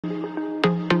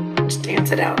Just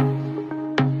dance it out.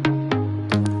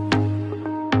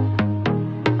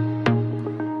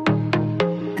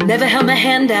 I never held my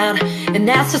hand out and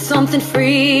asked for something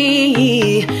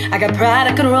free. I got pride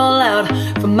I can roll out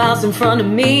for miles in front of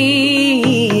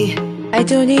me. I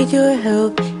don't need your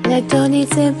help and I don't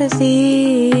need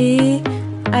sympathy.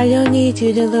 I don't need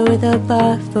you to lower the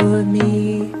bar for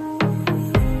me.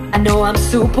 I know I'm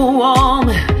super warm,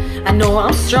 I know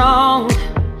I'm strong,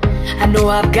 I know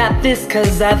I've got this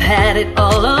 'cause I've had it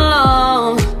all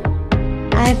along.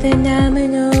 I'm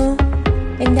phenomenal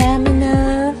and I'm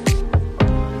enough.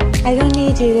 I don't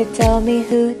need you to tell me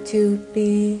who to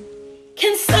be.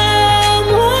 Can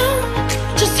someone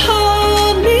just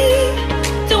hold me?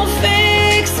 Don't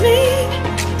fix me,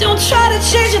 don't try to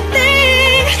change a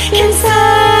thing. Can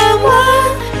someone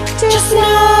just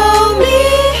know me?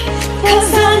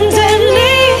 'Cause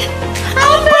underneath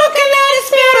I'm broken and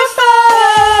it's beautiful.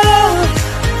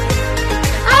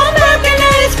 I'm broken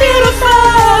and it's beautiful.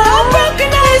 I'm broken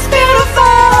and it's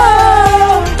beautiful.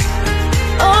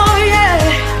 Oh yeah.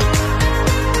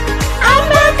 I'm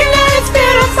broken and it's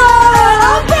beautiful.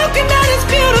 I'm broken and it's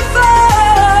beautiful.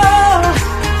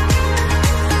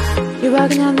 You're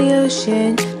walking on the ocean,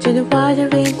 turn the water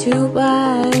into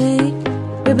wine.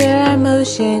 We bear our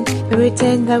emotion, we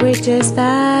pretend that we're just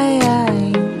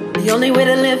fine. The only way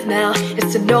to live now is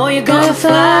to know you're gonna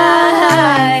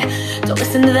fly. Don't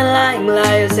listen to the lying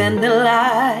liars and the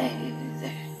lies.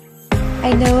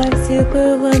 I know I'm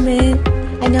superwoman,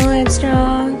 I know I'm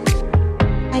strong.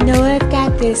 I know I've got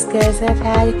this 'cause I've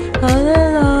had it all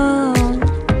along.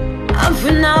 I'm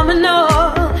phenomenal,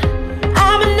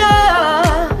 I'm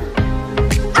enough.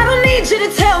 I don't need you to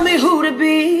tell me who to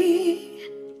be.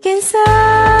 Can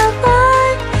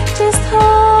someone just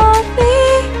hold me?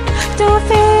 Don't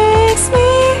fix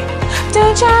me,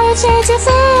 don't try to change a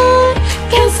thing.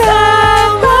 Can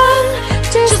someone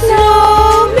just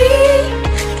know me?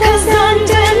 'Cause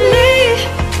underneath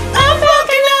I'm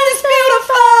broken and it's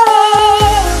beautiful.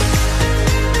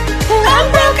 I'm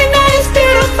broken and it's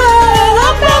beautiful.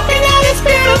 I'm broken and it's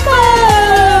beautiful.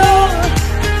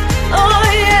 Oh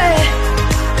yeah.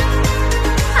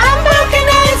 I'm broken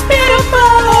and it's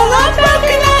beautiful. I'm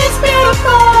broken and it's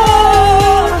beautiful.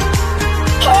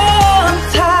 Oh, I'm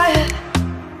tired.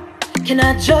 Can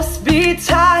I just be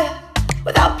tired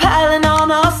without piling on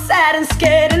all sad and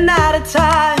scared and out of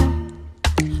time?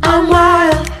 I'm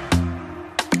wild.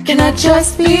 Can I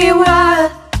just be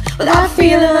wild without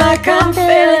feeling like I'm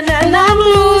failing and I'm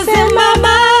losing my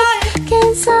mind? Can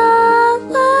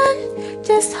someone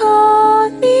just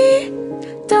hold me?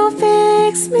 Don't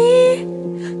fix me,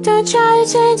 don't try to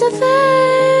change a Can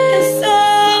thing.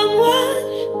 someone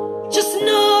just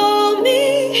know me?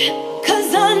 'Cause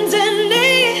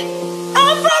underneath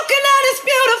I'm broken and it's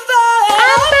beautiful.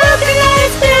 I'm broken and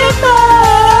it's beautiful.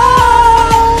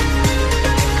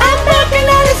 I'm broken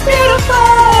and it's beautiful.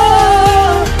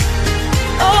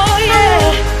 Oh yeah.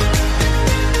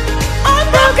 I'm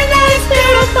broken and it's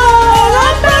beautiful.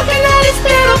 I'm broken and it's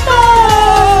beautiful.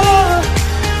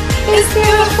 It's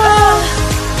beautiful.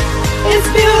 It's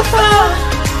beautiful.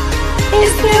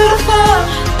 It's beautiful.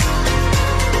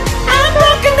 I'm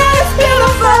broken